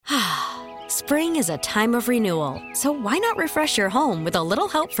Spring is a time of renewal, so why not refresh your home with a little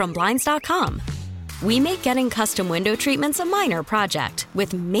help from Blinds.com? We make getting custom window treatments a minor project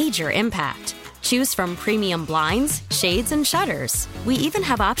with major impact. Choose from premium blinds, shades, and shutters. We even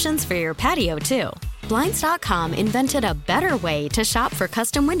have options for your patio, too. Blinds.com invented a better way to shop for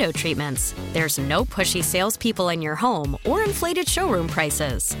custom window treatments. There's no pushy salespeople in your home or inflated showroom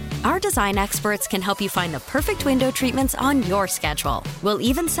prices. Our design experts can help you find the perfect window treatments on your schedule. We'll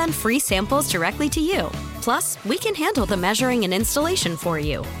even send free samples directly to you. Plus, we can handle the measuring and installation for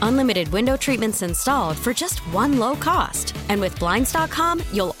you. Unlimited window treatments installed for just one low cost. And with Blinds.com,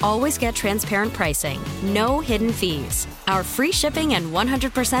 you'll always get transparent pricing. No hidden fees. Our free shipping and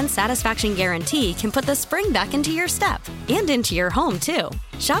 100% satisfaction guarantee can put the spring back into your step and into your home, too.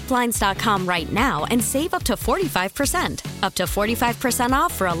 Shop Blinds.com right now and save up to 45%. Up to 45%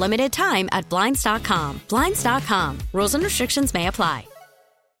 off for a limited time at Blinds.com. Blinds.com. Rules and restrictions may apply.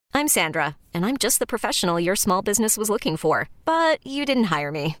 I'm Sandra, and I'm just the professional your small business was looking for. But you didn't hire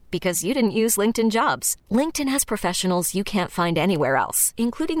me because you didn't use LinkedIn Jobs. LinkedIn has professionals you can't find anywhere else,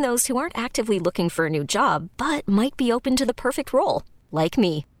 including those who aren't actively looking for a new job, but might be open to the perfect role, like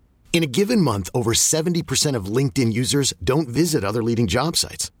me. In a given month, over 70% of LinkedIn users don't visit other leading job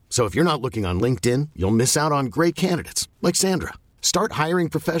sites. So if you're not looking on LinkedIn, you'll miss out on great candidates like Sandra. Start hiring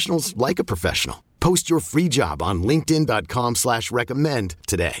professionals like a professional. Post your free job on linkedin.com/recommend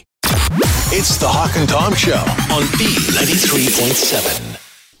today. It's the Hawk and Tom Show on B93.7.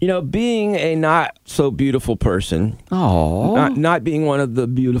 You know, being a not so beautiful person, not being one of the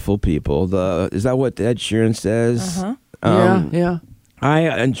beautiful people, is that what Ed Sheeran says? Yeah.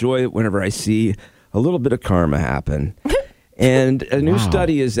 I enjoy it whenever I see a little bit of karma happen. And a new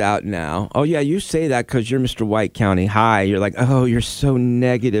study is out now. Oh, yeah, you say that because you're Mr. White County High. You're like, oh, you're so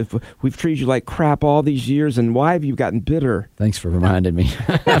negative. We've treated you like crap all these years, and why have you gotten bitter? Thanks for reminding me.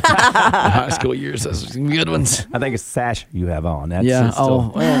 High school years, those are some good ones. I think it's the sash you have on. That's Does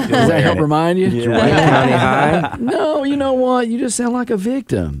that help remind you? Yeah. White County High? No, you know what? You just sound like a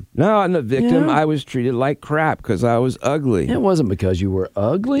victim. No, I'm a victim. Yeah. I was treated like crap because I was ugly. It wasn't because you were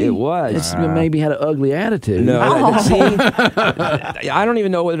ugly. It was. It's maybe had an ugly attitude. No, see, I don't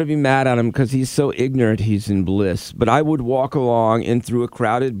even know whether to be mad at him because he's so ignorant he's in bliss. But I would walk along in through a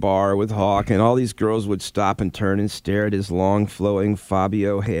crowded bar with Hawk, and all these girls would stop and turn and stare at his long, flowing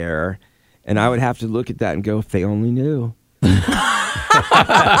Fabio hair. And I would have to look at that and go, if they only knew. But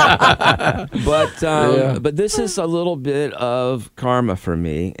this is a little bit of karma for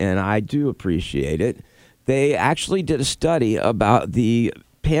me, and I do appreciate it. They actually did a study about the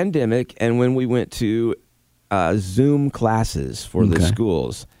pandemic and when we went to Zoom classes for the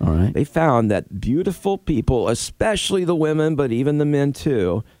schools. All right. They found that beautiful people, especially the women, but even the men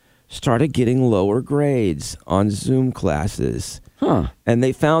too, started getting lower grades on Zoom classes. And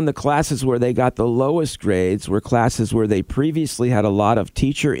they found the classes where they got the lowest grades were classes where they previously had a lot of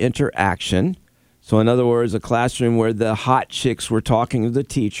teacher interaction. So in other words, a classroom where the hot chicks were talking to the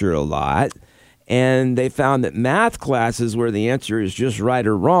teacher a lot. And they found that math classes where the answer is just right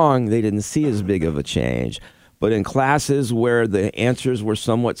or wrong, they didn't see as big of a change. But in classes where the answers were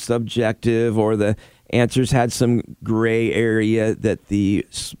somewhat subjective or the answers had some gray area, that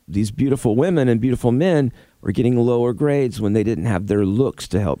these beautiful women and beautiful men were getting lower grades when they didn't have their looks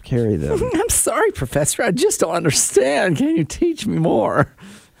to help carry them. I'm sorry, Professor. I just don't understand. Can you teach me more?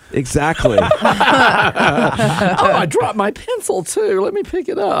 Exactly. I dropped my pencil, too. Let me pick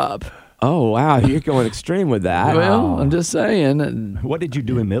it up. Oh, wow. You're going extreme with that. Well, I'm just saying. What did you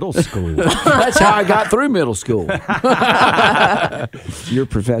do in middle school? That's how I got through middle school. Your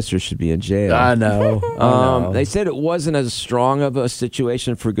professor should be in jail. I know. They said it wasn't as strong of a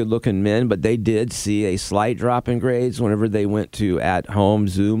situation for good-looking men, but they did see a slight drop in grades whenever they went to at-home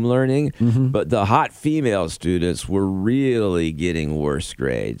Zoom learning. But the hot female students were really getting worse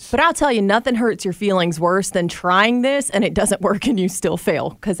grades. But I'll tell you, nothing hurts your feelings worse than trying this and it doesn't work and you still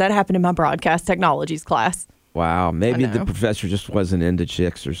fail, because that happened in my broadcast technologies class. Wow, maybe the professor just wasn't into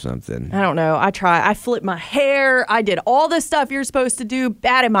chicks or something. I don't know. I flipped my hair. I did all the stuff you're supposed to do,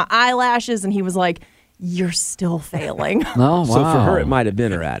 batted my eyelashes, and he was like, you're still failing. Oh, wow. So for her, it might have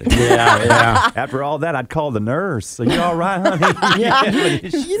been her attitude. Yeah. After all that, I'd call the nurse. Are you all right, honey?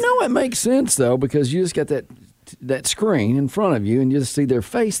 You know, it makes sense, though, because you just got that screen in front of you and you just see their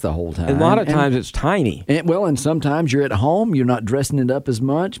face the whole time. A lot of times it's tiny. And sometimes you're at home, you're not dressing it up as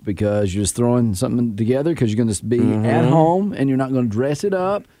much because you're just throwing something together because you're going to be at home and you're not going to dress it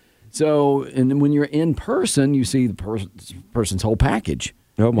up. So, and then when you're in person, you see the person's whole package.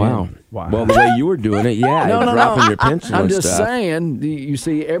 Oh, wow. Wow. Well, the way you were doing it, yeah, dropping your pencil I'm and just stuff. saying, you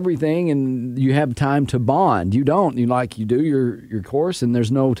see everything, and you have time to bond. You don't. You do your course, and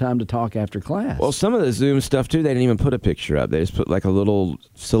there's no time to talk after class. Well, some of the Zoom stuff, too, they didn't even put a picture up. They just put like a little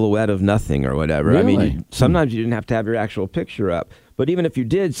silhouette of nothing or whatever. I Really? mean, sometimes you didn't have to have your actual picture up. But even if you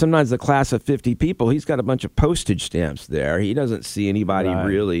did, sometimes the class of 50 people, he's got a bunch of postage stamps there. He doesn't see anybody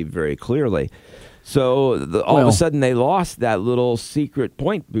really very clearly. So all of a sudden they lost that little secret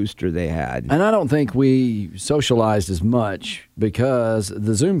point booster they had. And I don't think we socialized as much because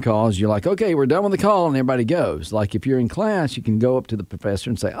the Zoom calls, you're like, okay, we're done with the call, and everybody goes. Like if you're in class, you can go up to the professor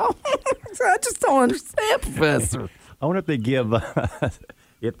and say, oh, I just don't understand, professor. I wonder if they give,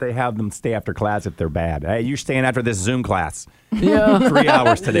 if they have them stay after class if they're bad. Hey, you're staying after this Zoom class. Yeah. 3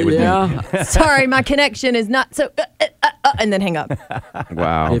 hours today with me. Sorry, my connection is not so. And then hang up.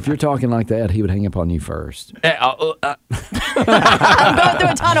 Wow. If you're talking like that, he would hang up on you first. I'm going through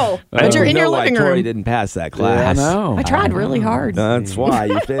a tunnel, but you're in your living Tori room. didn't pass that class. I know. I tried really hard. That's why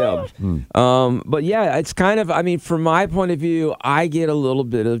you failed. But yeah, it's kind of, I mean, from my point of view, I get a little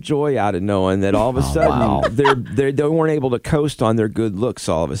bit of joy out of knowing that all of a sudden they weren't able to coast on their good looks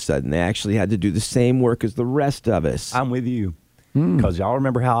all of a sudden. They actually had to do the same work as the rest of us. I'm with you. Because y'all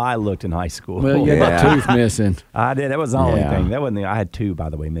remember how I looked in high school. Well, you had a tooth missing. I did. That was the only thing. That wasn't. I had 2, by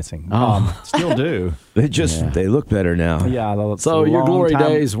the way, missing. Still do. They look better now. Yeah. So your glory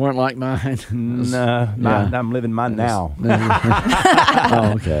days weren't like mine. No, I'm living mine now.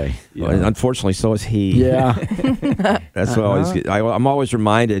 Oh, okay. Well, unfortunately, so is he. Yeah. That's what I always get. I'm always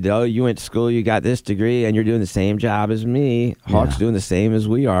reminded, oh, you went to school, you got this degree, and you're doing the same job as me. Hawk's doing the same as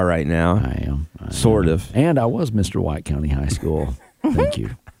we are right now. I am. Sort of. And I was Mr. White County High School. Thank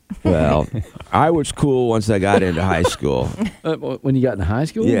you. Well, I was cool once I got into high school. When you got into high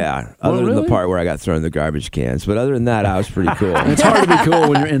school? Yeah, other than the part where I got thrown in the garbage cans. But other than that, I was pretty cool. It's hard to be cool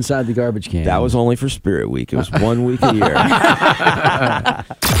when you're inside the garbage can. That was only for Spirit Week. It was 1 week a year.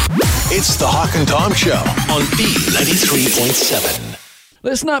 It's the Hawk and Tom Show on B93.7.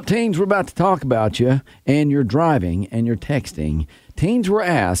 Listen up, teens. We're about to talk about you and your driving and your texting. Teens were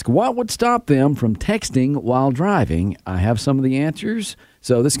asked what would stop them from texting while driving. I have some of the answers,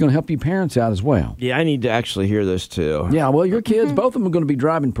 so this is going to help you parents out as well. Yeah, I need to actually hear this too. Yeah, well, your kids, both of them are going to be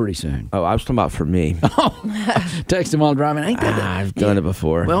driving pretty soon. Oh, I was talking about for me. Texting while driving, ain't that? I've done it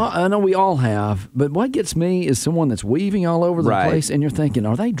before. Well, I know we all have, but what gets me is someone that's weaving all over the place, and you're thinking,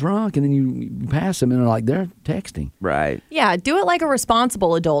 are they drunk? And then you pass them, and they're like, they're texting. Right. Yeah, do it like a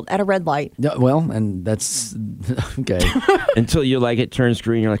responsible adult at a red light. Yeah, well, and that's okay. Until you it turns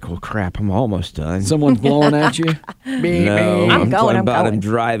green, you're like, well, crap, I'm almost done. Someone's blowing at you. No, I'm going. I'm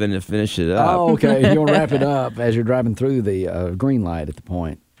driving to finish it up. Oh, okay. You'll wrap it up as you're driving through the green light at the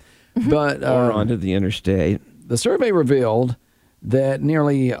point. But or onto the interstate. The survey revealed that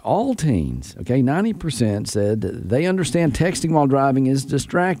nearly all teens, 90% said they understand texting while driving is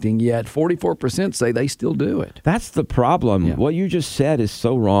distracting, yet 44% say they still do it. That's the problem. Yeah. What you just said is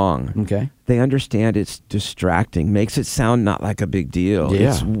so wrong. Okay. They understand it's distracting. Makes it sound not like a big deal. Yeah.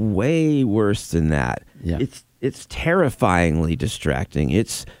 It's way worse than that. Yeah. It's terrifyingly distracting.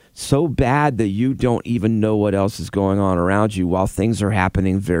 It's so bad that you don't even know what else is going on around you while things are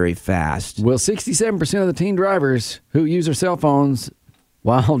happening very fast. Well, 67% of the teen drivers who use their cell phones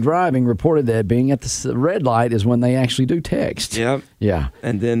while driving reported that being at the red light is when they actually do text. Yep. Yeah.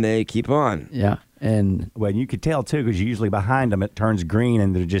 And then they keep on. Yeah. And well, you could tell too because usually behind them it turns green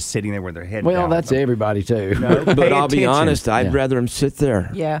and they're just sitting there with their head. Well, down. that's everybody too. No, But I'll be honest, I'd Yeah. rather them sit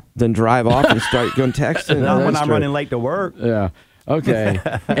there Yeah. than drive off and start going texting. Not when that's I'm true. running late to work. Yeah. Okay.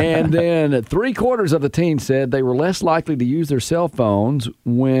 And then 3/4 of the teens said they were less likely to use their cell phones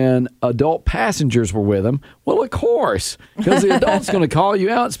when adult passengers were with them. Well, of course, because the adult's going to call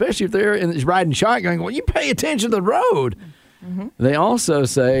you out, especially if they're riding shotgun. Well, you pay attention to the road. Mm-hmm. They also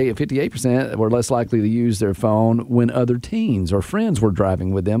say 58% were less likely to use their phone when other teens or friends were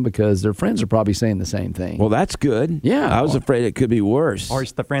driving with them because their friends are probably saying the same thing. Well, that's good. Yeah. I was afraid it could be worse. Or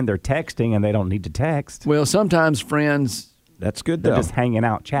it's the friend they're texting and they don't need to text. Well, sometimes friends... That's good, They're though. just hanging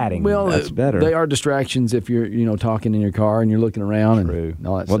out, chatting. Well, That's better. They are distractions if you're, talking in your car and you're looking around True. and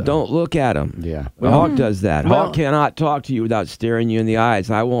all that Well, stuff. don't look at him. Yeah. Hawk does that. Well- Hawk cannot talk to you without staring you in the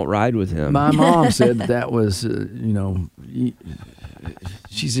eyes. I won't ride with him. My mom said that was,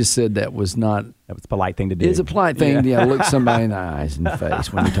 she just said that was not. that was a polite thing to do. It's a polite thing to look somebody in the eyes and the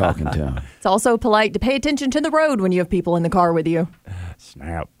face when you're talking to them. It's also polite to pay attention to the road when you have people in the car with you.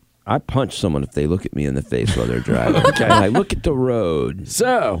 Snap. I punch someone if they look at me in the face while they're driving. Okay. I look at the road.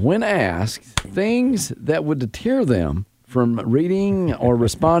 So, when asked, things that would deter them from reading or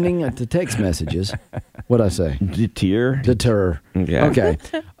responding to text messages, What'd I say? Deter. Yeah. Okay.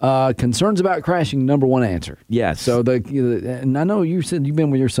 Concerns about crashing, number one answer. Yes. So and I know you said you've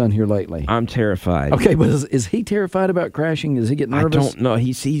been with your son here lately. I'm terrified. Okay, but is he terrified about crashing? Does he get nervous? I don't know.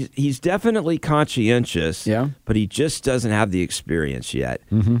 He's definitely conscientious. Yeah. But he just doesn't have the experience yet.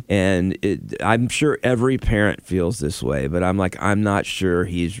 Mm-hmm. And I'm sure every parent feels this way, but I'm not sure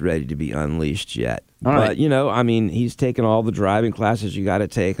he's ready to be unleashed yet. All right. But, he's taken all the driving classes you got to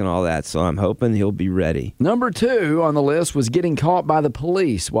take and all that, so I'm hoping he'll be ready. Number 2 on the list was getting caught by the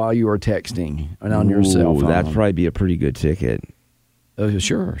police while you were texting and on your cell phone. That'd probably be a pretty good ticket.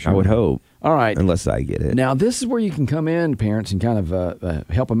 Sure. I would hope. All right. Unless I get it. Now, this is where you can come in, parents, and kind of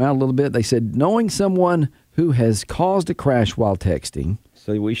help them out a little bit. They said knowing someone who has caused a crash while texting.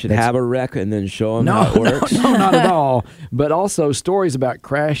 So we should have a wreck and then show them how it works? No, not at all. But also stories about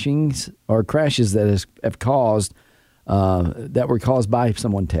crashes that have caused that were caused by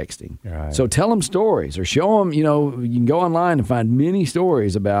someone texting. Right. So tell them stories or show them, you can go online and find many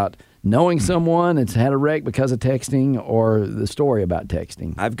stories about knowing someone that's had a wreck because of texting or the story about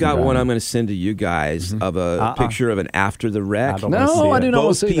texting. I've got one I'm going to send to you guys of a picture of an after the wreck. I do not want to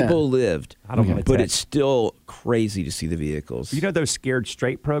Both see that. people lived, I don't want to but text. it's still crazy to see the vehicles. You know those Scared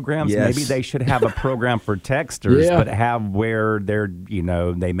Straight programs? Yes. Maybe they should have a program for texters, Yeah. but have where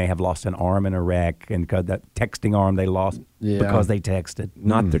they may have lost an arm in a wreck, and that texting arm they lost because they texted.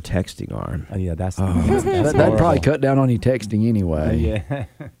 Not their texting arm. Yeah, that's That'd probably cut down on you texting anyway. yeah.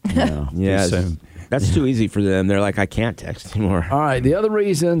 Yeah, soon. that's too easy for them. They're like, I can't text anymore. All right. The other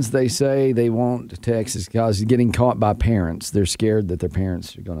reasons they say they won't text is because getting caught by parents. They're scared that their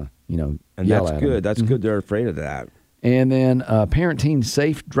parents are going to, And yell that's at good. them. That's good. They're afraid of that. And then parenting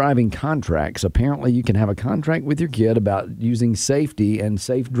safe driving contracts. Apparently, you can have a contract with your kid about using safety and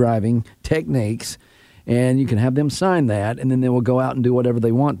safe driving techniques, and you can have them sign that, and then they will go out and do whatever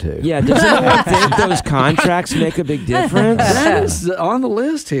they want to. Yeah, does anyone think those contracts make a big difference? That is on the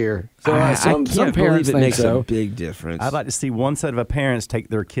list here. So I can't parents believe it think makes so. a big difference. I'd like to see one set of parents take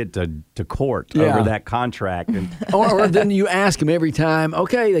their kid to court Yeah. over that contract. And or then you ask them every time,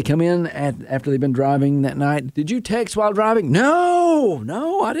 okay, they come in after they've been driving that night, did you text while driving?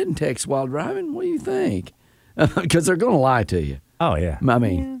 No, I didn't text while driving. What do you think? Because they're going to lie to you. oh, yeah. I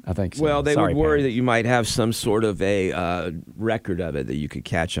mean, I think so. Well, they Sorry, would worry parents. that you might have some sort of a record of it that you could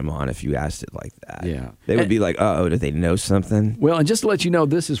catch them on if you asked it like that. Yeah. They would be like, uh-oh, do they know something? Well, and just to let you know,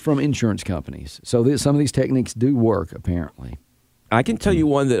 this is from insurance companies. So some of these techniques do work, apparently. I can tell you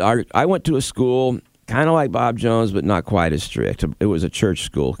one that I went to a school kind of like Bob Jones, but not quite as strict. It was a church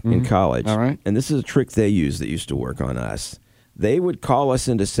school in college. All right. And this is a trick they used that used to work on us. They would call us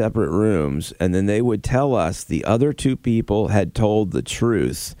into separate rooms, and then they would tell us the other two people had told the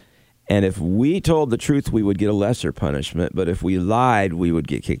truth. And if we told the truth, we would get a lesser punishment. But if we lied, we would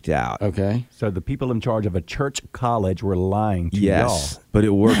get kicked out. Okay. So the people in charge of a church college were lying to Yes, y'all. but it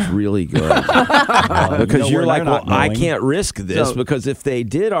worked really good. Because you're like, well, I can't risk this So- because if they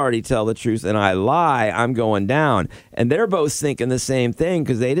did already tell the truth and I lie, I'm going down. And they're both thinking the same thing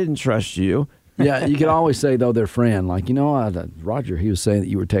because they didn't trust you. Yeah, you can always say, though, their friend, like, Roger, he was saying that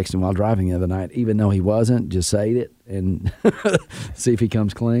you were texting while driving the other night, even though he wasn't. Just say it and see if he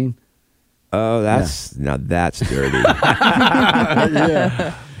comes clean. Oh, now that's dirty.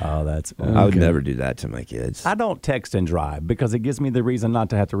 Yeah. Oh, that's fun. I would never do that to my kids. I don't text and drive because it gives me the reason not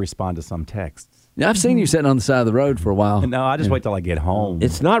to have to respond to some texts. Now, I've seen you sitting on the side of the road for a while. No, I just wait till I get home.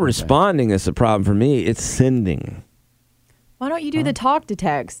 It's not responding that's the problem for me. It's sending. Why don't you do the talk to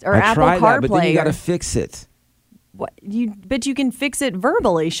text or I Apple tried CarPlay? that, but then you got to or- fix it. But you can fix it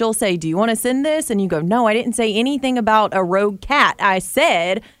verbally. She'll say, "Do you want to send this?" And you go, "No, I didn't say anything about a rogue cat. I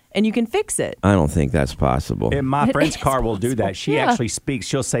said," and you can fix it. I don't think that's possible. And my It friend's is car will do that. She Yeah. actually speaks.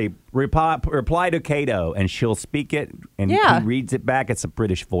 She'll say, reply to Cato, and she'll speak it, and Yeah. he reads it back. It's a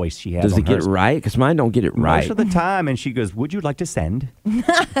British voice she has. Does on it get hers. it right? Because mine don't get it right. Most of the time, and she goes, "Would you like to send?"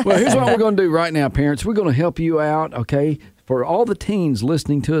 Well, here's what we're going to do right now, parents. We're going to help you out, okay? For all the teens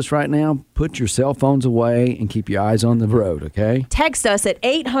listening to us right now, put your cell phones away and keep your eyes on the road, okay? Text us at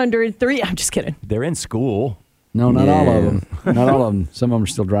 800-3. I'm just kidding. They're in school. No, not all of Yeah. them. Not all of them. Some of them are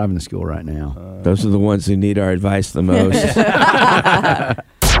still driving to school right now. Those are the ones who need our advice the most.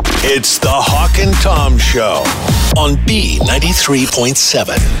 It's the Hawk and Tom Show on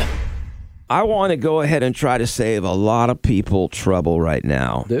B93.7. I want to go ahead and try to save a lot of people trouble right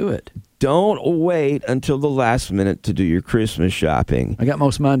now. Do it. don't wait until the last minute to do your Christmas shopping. I got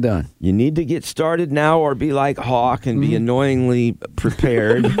most of mine done. You need to get started now or be like Hawk and be annoyingly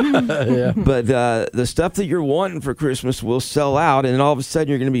prepared. But the stuff that you're wanting for Christmas will sell out, and all of a sudden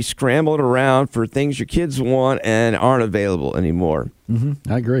you're going to be scrambling around for things your kids want and aren't available anymore.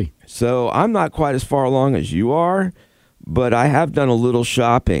 I agree. So I'm not quite as far along as you are, but I have done a little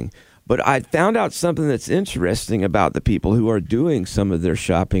shopping. But I found out something that's interesting about the people who are doing some of their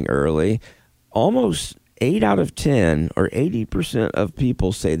shopping early. Almost 8 out of 10 or 80% of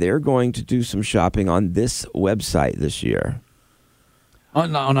people say they're going to do some shopping on this website this year.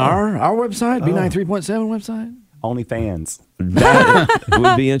 On our website, B93.7 website? OnlyFans. That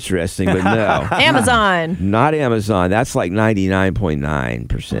would be interesting, but no. Amazon. Not Amazon. That's like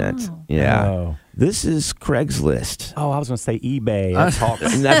 99.9%. Yeah. Oh. This is Craigslist. Oh, I was going to say eBay. That's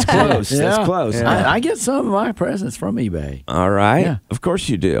And that's close. That's close. Yeah. I get some of my presents from eBay. All right. Yeah. Of course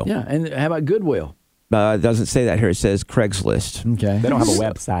you do. Yeah, and how about Goodwill? It doesn't say that here. It says Craigslist. Okay. They don't have a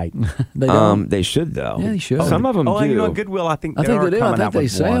website. They don't. They should, though. Yeah, they should. Some of them do. You know, Goodwill, I think I think they do. I think they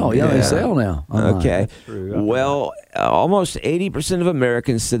sell. Yeah, they sell now. online. Okay. true. Well, almost 80% of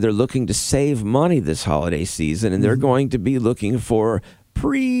Americans said they're looking to save money this holiday season, and they're going to be looking for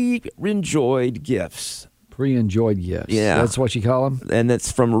pre-enjoyed gifts. Pre-enjoyed gifts. Yeah. That's what you call them? And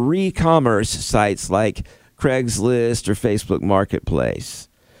that's from re-commerce sites like Craigslist or Facebook Marketplace.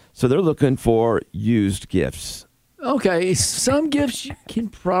 So they're looking for used gifts. Okay, some gifts you can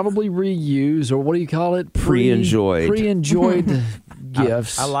probably reuse, or what do you call it? Pre-enjoyed. Pre-enjoyed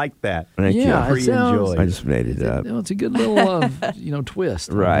gifts. I like that. Thank Yeah, you. it sounds- I just made it up. It's a good little,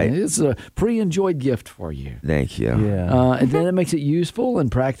 twist. Right. I mean, it's a pre-enjoyed gift for you. Thank you. Yeah. And then it makes it useful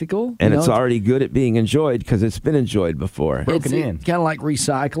and practical. And it's already good at being enjoyed because it's been enjoyed before. broken in. Kind of like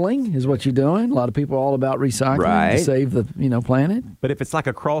recycling is what you're doing. A lot of people are all about recycling Right. to save the planet. But if it's like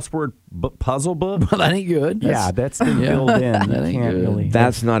a crossword puzzle book, Well, that ain't good. yeah, that's been filled in. That You ain't can't good. really.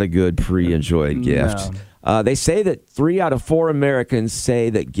 That's not a good pre-enjoyed gift. They say that 3 out of 4 Americans say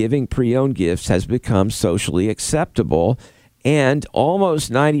that giving pre-owned gifts has become socially acceptable, and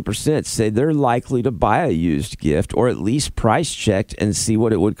almost 90% say they're likely to buy a used gift or at least price checked and see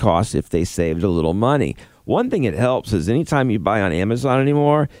what it would cost if they saved a little money. One thing it helps is anytime you buy on Amazon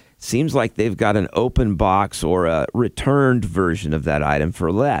anymore, seems like they've got an open box or a returned version of that item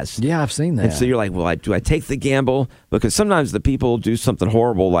for less. Yeah, I've seen that. And so you're like, well, do I take the gamble? Because sometimes the people do something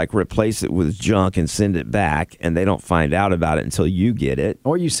horrible, like replace it with junk and send it back, and they don't find out about it until you get it.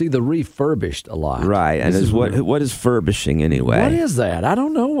 Or you see the refurbished a lot. Right. And This is what is furbishing anyway? What is that? I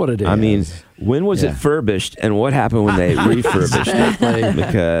don't know what it is. I mean, when was it furbished, and what happened when they refurbished it?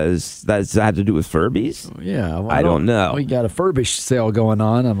 Because that had to do with Furbies? yeah, well, I don't know. We got a furbished sale going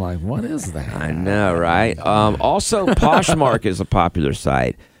on. I'm like, what is that? I know, right? Also, Poshmark is a popular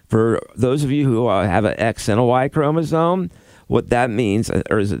site. For those of you who have an X and a Y chromosome, what that means,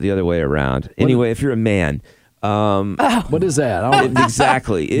 or is it the other way around? Anyway, if you're a man, What is that? I don't-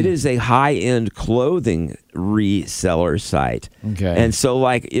 exactly. It is a high-end clothing reseller site. Okay. And so,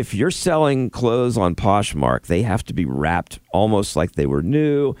 like, if you're selling clothes on Poshmark, they have to be wrapped almost like they were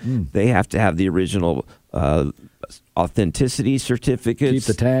new. They have to have the original authenticity certificates.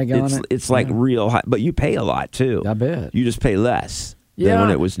 Keep the tag on it's, it. It's like real high, but you pay a lot, too. I bet. You just pay less than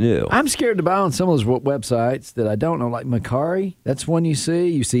when it was new. I'm scared to buy on some of those websites that I don't know, like Macari. That's one you see.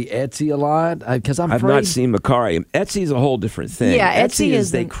 You see Etsy a lot because I'm I've afraid. not seen Macari. Etsy's a whole different thing. Yeah, Etsy Etsy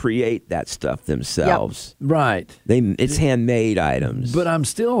is they isn't- create that stuff themselves. Right. It's handmade items. But I'm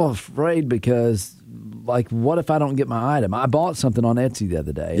still afraid because, like, what if I don't get my item? I bought something on Etsy the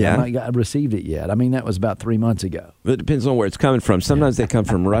other day. Yeah. I received it yet. I mean, that was about 3 months ago. It depends on where it's coming from. Sometimes they come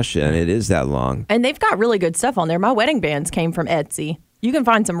from Russia, and it is that long. And they've got really good stuff on there. My wedding bands came from Etsy. You can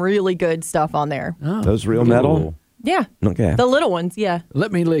find some really good stuff on there. Those real metal? Yeah. Okay. The little ones, yeah.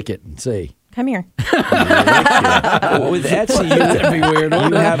 Let me lick it and see. Come here. With Etsy, That'd be weird.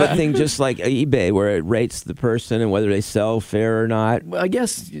 you have a thing just like eBay where it rates the person and whether they sell fair or not. Well, I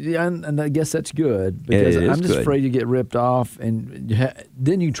guess, yeah, and I guess that's good because It is I'm just good. afraid you get ripped off, and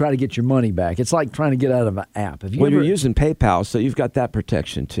then you try to get your money back. It's like trying to get out of an app. Have you Well, ever, you're using PayPal, so you've got that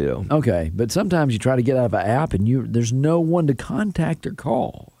protection too. Okay, but sometimes you try to get out of an app, and there's no one to contact or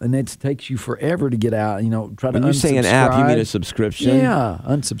call, and it takes you forever to get out. Try to. When you say an app, you mean a unsubscribe. subscription? Yeah,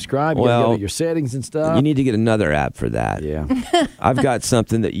 unsubscribe. You gotta Well, go to your settings and stuff. You need to get another app for that. Yeah. I've got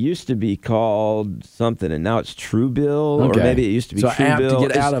something that used to be called something, and now it's Truebill, or Okay. maybe it used to be So an app to Truebill.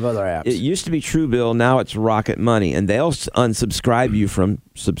 get out of other apps. It used to be Truebill, now it's Rocket Money, and they'll unsubscribe you from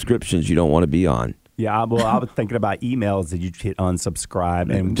subscriptions you don't want to be on. Yeah, I was thinking about emails that you hit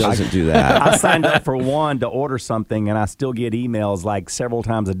unsubscribe. And It doesn't do that. I signed up for one to order something, and I still get emails like several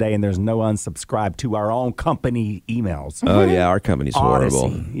times a day, and there's no unsubscribe to our own company emails. Oh, yeah, our company's horrible.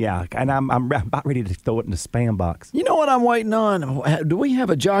 Odyssey. Yeah, and I'm about ready to throw it in the spam box. You know what I'm waiting on? Do we have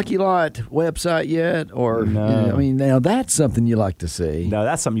a Jockey Lot website yet? Or No. I mean, now that's something you like to see. No,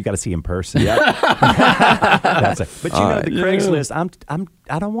 that's something you got to see in person. But you know, the Craigslist.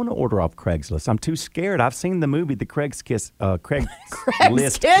 I don't want to order off Craigslist. I'm too scared. I've seen the movie, The Craigslist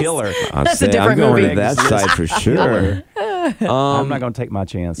Killer. That's a different I'm going movie. to that side for sure. I'm not going to take my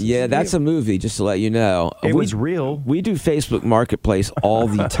chances. Yeah, that's a movie, just to let you know. It was real. We do Facebook Marketplace all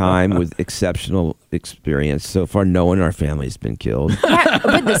the time with exceptional experience. So far, no one in our family has been killed. Yeah,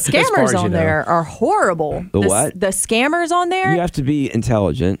 but the far scammers as you on know. there are horrible. The what? The scammers on there. You have to be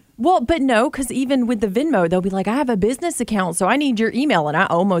intelligent. Well, but no, because even with the Venmo, they'll be like, I have a business account, so I need your email. And I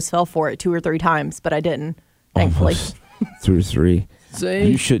almost fell for it 2 or 3 times, but I didn't, thankfully. Almost 2 or 3. See?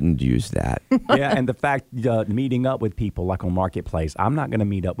 You shouldn't use that. Yeah, and the fact meeting up with people like on Marketplace, I'm not going to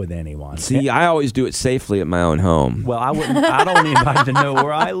meet up with anyone. See, I always do it safely at my own home. Well, I wouldn't. I don't need anybody to know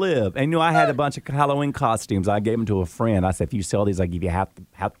where I live. And I had a bunch of Halloween costumes. I gave them to a friend. I said, if you sell these, I give you half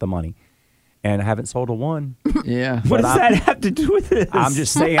the money. And I haven't sold a one. Yeah. What does that have to do with this? I'm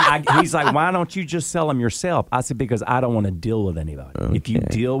just saying. He's like, why don't you just sell them yourself? I said, because I don't want to deal with anybody. If you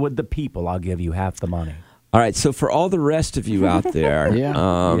deal with the people, I'll give you half the money. All right, so for all the rest of you out there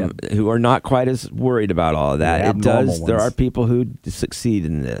who are not quite as worried about all of that, there are people who succeed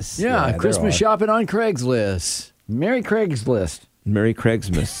in this. Yeah, there Christmas are. shopping on Craigslist. Merry Craigslist. Merry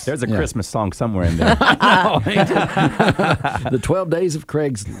Craigslist. There's a Christmas song somewhere in there. The 12 Days of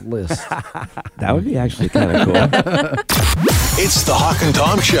Craigslist. That would be actually kind of cool. It's the Hawk and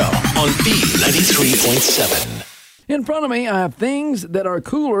Tom Show on B93.7. In front of me, I have things that are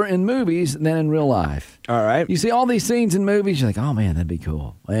cooler in movies than in real life. All right. You see all these scenes in movies, you're like, oh man, that'd be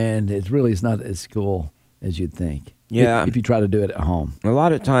cool. And it's not as cool as you'd think. Yeah. If you try to do it at home. A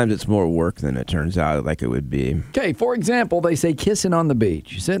lot of times it's more work than it turns out like it would be. Okay, for example, they say kissing on the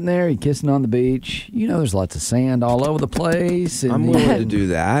beach. You're sitting there, you're kissing on the beach. You know, there's lots of sand all over the place. And, I'm willing to do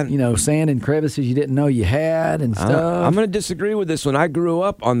that. You know, sand and crevices you didn't know you had and stuff. I'm going to disagree with this one. I grew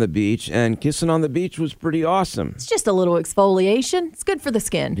up on the beach, and kissing on the beach was pretty awesome. It's just a little exfoliation. It's good for the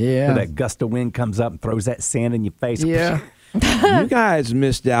skin. Yeah. So that gust of wind comes up and throws that sand in your face. Yeah. You guys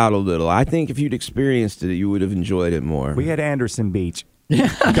missed out a little. I think if you'd experienced it, you would have enjoyed it more. We had Anderson Beach. Don't you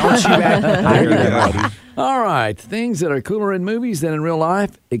act. I hear that, buddy. All right. Things that are cooler in movies than in real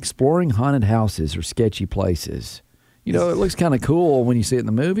life. Exploring haunted houses or sketchy places. You know, it looks kind of cool when you see it in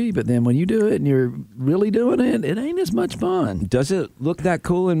the movie, but then when you do it and you're really doing it, it ain't as much fun. Does it look that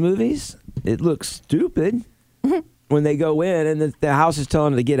cool in movies? It looks stupid when they go in and the house is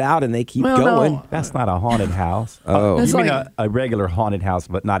telling them to get out and they keep going. No. That's not a haunted house. Oh. That's You mean like- a regular haunted house,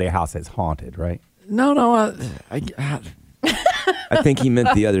 but not a house that's haunted, right? No. I think he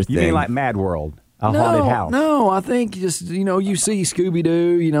meant the other thing. You mean like Mad World, a haunted house? No, I think just, you see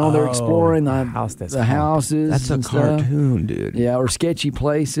Scooby-Doo, they're exploring the house that's the haunted. houses. That's a and stuff. cartoon, dude. Yeah, or sketchy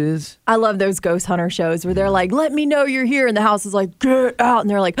places. I love those ghost hunter shows where they're like, let me know you're here. And the house is like, get out. And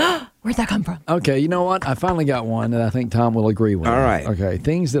they're like, where'd that come from? Okay, you know what? I finally got one that I think Tom will agree with. All right. Okay,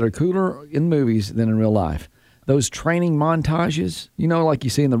 things that are cooler in movies than in real life. Those training montages, like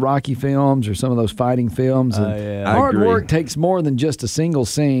you see in the Rocky films or some of those fighting films. And I hard agree. work takes more than just a single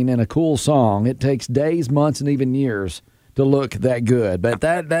scene and a cool song. It takes days, months, and even years to look that good. But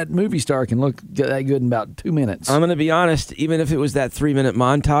that movie star can look that good in about 2 minutes. I'm going to be honest, even if it was that 3-minute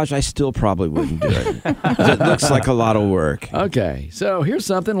montage, I still probably wouldn't do it. 'Cause it looks like a lot of work. Okay, so here's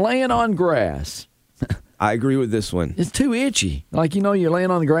something. Laying on grass. I agree with this one. It's too itchy. Like, you're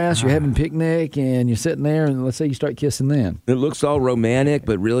laying on the grass, you're having a picnic, and you're sitting there, and let's say you start kissing then. It looks all romantic,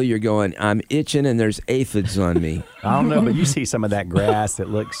 but really you're going, I'm itching and there's aphids on me. I don't know, but you see some of that grass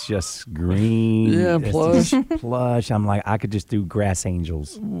that looks just green. Yeah, It's plush. just plush. I'm like, I could just do grass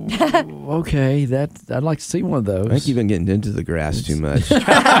angels. Okay, I'd like to see one of those. I think you've been getting into the grass too much.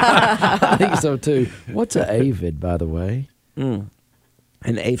 I think so, too. What's an aphid, by the way?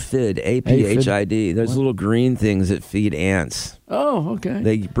 An aphid, A-P-H-I-D. Those little green things that feed ants. Oh, okay.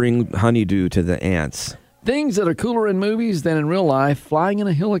 They bring honeydew to the ants. Things that are cooler in movies than in real life, flying in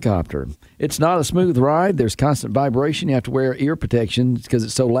a helicopter. It's not a smooth ride. There's constant vibration. You have to wear ear protection because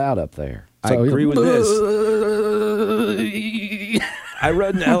it's so loud up there. I agree with this. I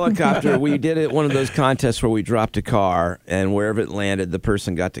rode in a helicopter. We did it one of those contests where we dropped a car, and wherever it landed, the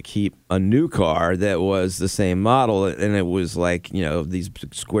person got to keep a new car that was the same model, and it was like, these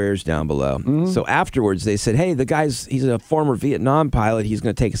squares down below. So afterwards, they said, hey, he's a former Vietnam pilot. He's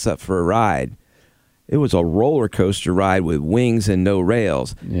going to take us up for a ride. It was a roller coaster ride with wings and no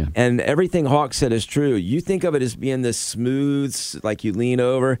rails. Yeah. And everything Hawk said is true. You think of it as being this smooth, like you lean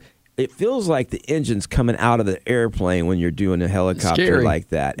over. It feels like the engine's coming out of the airplane when you're doing a helicopter Scary. like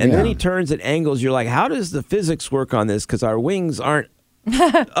that. And then Yeah. he turns at angles. You're like, how does the physics work on this? Because our wings aren't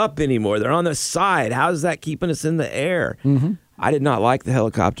up anymore. They're on the side. How is that keeping us in the air? Mm-hmm. I did not like the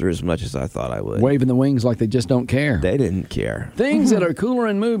helicopter as much as I thought I would. Waving the wings like they just don't care. They didn't care. Things that are cooler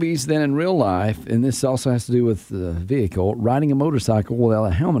in movies than in real life, and this also has to do with the vehicle, riding a motorcycle without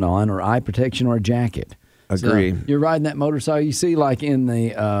a helmet on or eye protection or a jacket. Agree. So you're riding that motorcycle. You see, like in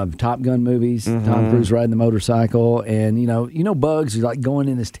the Top Gun movies, Tom Cruise riding the motorcycle, and you know, bugs are like going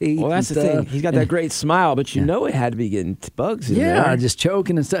in his teeth. Well, that's the thing. He's got that great smile, but you know it had to be getting bugs in there. Yeah, just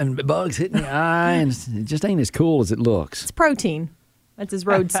choking and stuff, and bugs hitting the eye, and it just ain't as cool as it looks. It's protein. That's his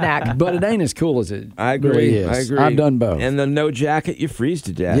road snack. But it ain't as cool as it I agree. really is. I agree. I've done both. And the no jacket, you freeze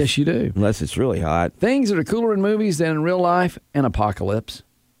to death. Yes, you do. Unless it's really hot. Things that are cooler in movies than in real life, an apocalypse.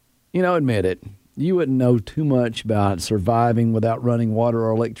 You know, admit it. You wouldn't know too much about surviving without running water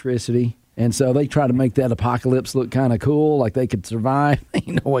or electricity. And so they try to make that apocalypse look kind of cool, like they could survive.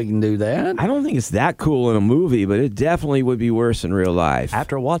 Ain't no way you can do that. I don't think it's that cool in a movie, but it definitely would be worse in real life.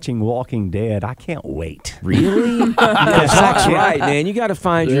 After watching Walking Dead, I can't wait. Really? That's right, man. You got to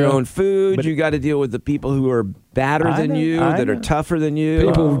find your Yeah. own food. But- you got to deal with the people who are badder I than know, you, I that are know. tougher than you.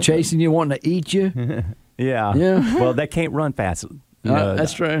 People chasing you, wanting to eat you. Yeah. Yeah. Well, they can't run fast. You know,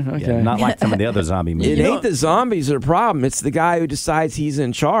 That's true. yeah, Okay. not like some of the other zombie movies. It ain't the zombies that are the problem. It's the guy who decides he's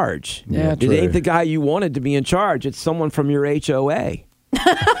in charge. Yeah, It true. ain't the guy you wanted to be in charge. It's someone from your HOA.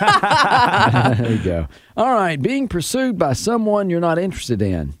 There you go. All right. Being pursued by someone you're not interested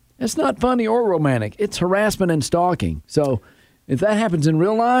in. It's not funny or romantic. It's harassment and stalking. So if that happens in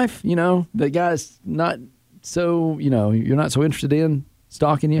real life, you know, the guy's not so, you know, you're not so interested in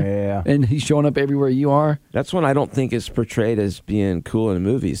stalking you. Yeah. And he's showing up everywhere you are. That's one I don't think is portrayed as being cool in the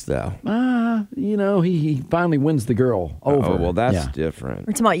movies, though. You know, he finally wins the girl over. Oh, well, that's Yeah. different.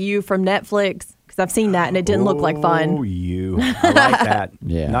 We're talking about You from Netflix, because I've seen that and it didn't look like Oh, fun. you. I like that.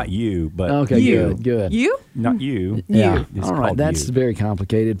 Yeah. Not you, but Okay, you. good. You? Not you. Yeah. It's All right. called That's You. very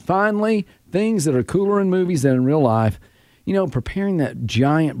complicated. Finally, things that are cooler in movies than in real life. You know, preparing that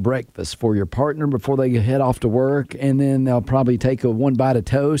giant breakfast for your partner before they head off to work, and then they'll probably take one bite of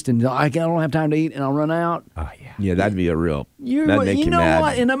toast, and I don't have time to eat, and I'll run out. Oh, yeah. Yeah, that'd be a real. You that'd make you know mad.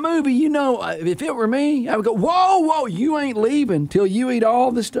 what? In a movie, you know, if it were me, I would go, whoa, you ain't leaving till you eat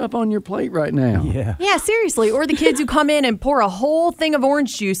all the stuff on your plate right now. Yeah. Yeah, seriously. Or the kids who come in and pour a whole thing of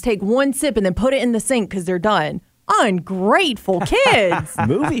orange juice, take one sip, and then put it in the sink because they're done. Ungrateful kids.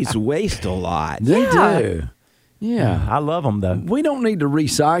 Movies waste a lot. They Yeah. do. Yeah. I love them, though. We don't need to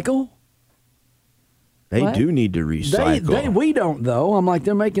recycle. They What? do need to recycle. We don't, though. I'm like,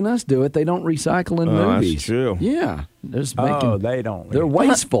 they're making us do it. They don't recycle in Oh, that's movies. true. Yeah. They're just Oh, they don't. They're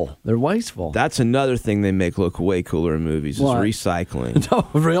wasteful. They're wasteful. That's another thing they make look way cooler in movies is What? recycling. Oh,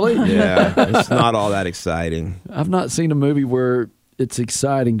 really? Yeah, it's not all that exciting. I've not seen a movie where it's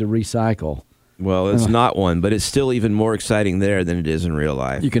exciting to recycle. Well, it's not one, but it's still even more exciting there than it is in real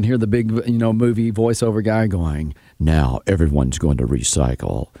life. You can hear the big, movie voiceover guy going, "Now everyone's going to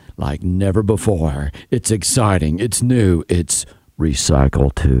recycle like never before. It's exciting. It's new. It's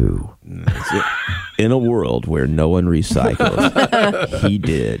recycle too." In a world where no one recycles, he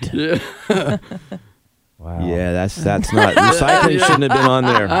did. Wow. Yeah, that's not recycling. Shouldn't have been on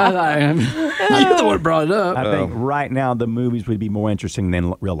there. You're the one who brought it up. I think right now the movies would be more interesting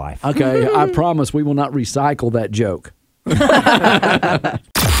than real life. Okay, I promise we will not recycle that joke.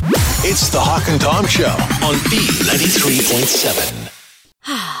 It's the Hawk and Tom Show on B93.7.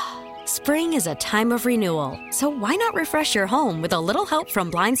 Spring is a time of renewal, so why not refresh your home with a little help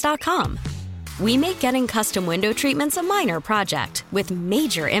from Blinds.com? We make getting custom window treatments a minor project with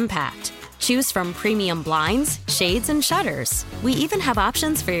major impact. Choose from premium blinds, shades, and shutters. We even have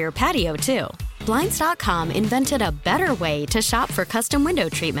options for your patio, too. Blinds.com invented a better way to shop for custom window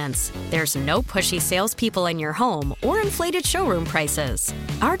treatments. There's no pushy salespeople in your home or inflated showroom prices.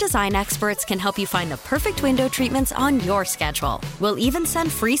 Our design experts can help you find the perfect window treatments on your schedule. We'll even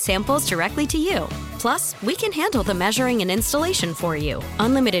send free samples directly to you. Plus, we can handle the measuring and installation for you.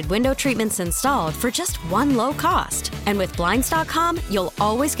 Unlimited window treatments installed for just one low cost. And with Blinds.com, you'll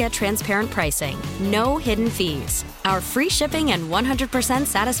always get transparent pricing. No hidden fees. Our free shipping and 100%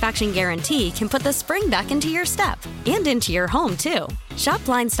 satisfaction guarantee can put the spring back into your step and into your home, too. Shop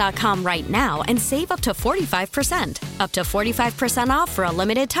Blinds.com right now and save up to 45%. Up to 45% off for a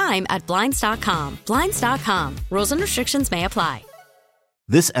limited time at Blinds.com. Blinds.com. Rules and restrictions may apply.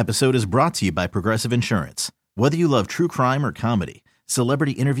 This episode is brought to you by Progressive Insurance. Whether you love true crime or comedy,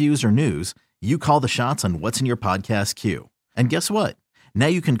 celebrity interviews or news, You call the shots on what's in your podcast queue. And guess what? Now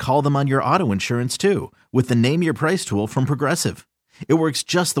you can call them on your auto insurance too with the Name Your Price tool from Progressive. It works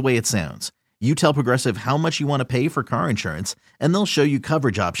just the way it sounds. You tell Progressive how much you want to pay for car insurance, and they'll show you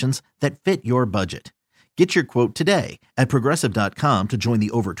coverage options that fit your budget. Get your quote today at Progressive.com to join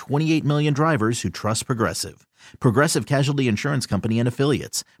the over 28 million drivers who trust Progressive. Progressive Casualty Insurance Company and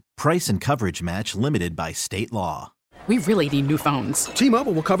Affiliates. Price and coverage match limited by state law. We really need new phones.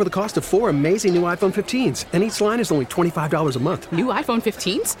 T-Mobile will cover the cost of 4 amazing new iPhone 15s, and each line is only $25 a month. New iPhone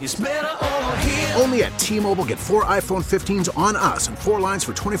 15s? It's better over here. Only at T-Mobile, get 4 iPhone 15s on us and 4 lines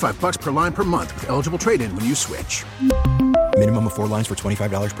for $25 per line per month with eligible trade-in when you switch. Minimum of 4 lines for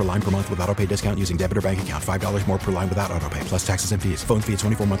 $25 per line per month with autopay discount using debit or bank account. $5 more per line without autopay, plus taxes and fees. Phone fee at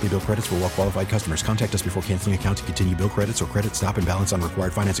 24 monthly bill credits for well-qualified customers. Contact us before canceling account to continue bill credits or credit stop and balance on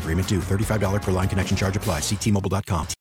required finance agreement due. $35 per line connection charge applies. See T-Mobile.com.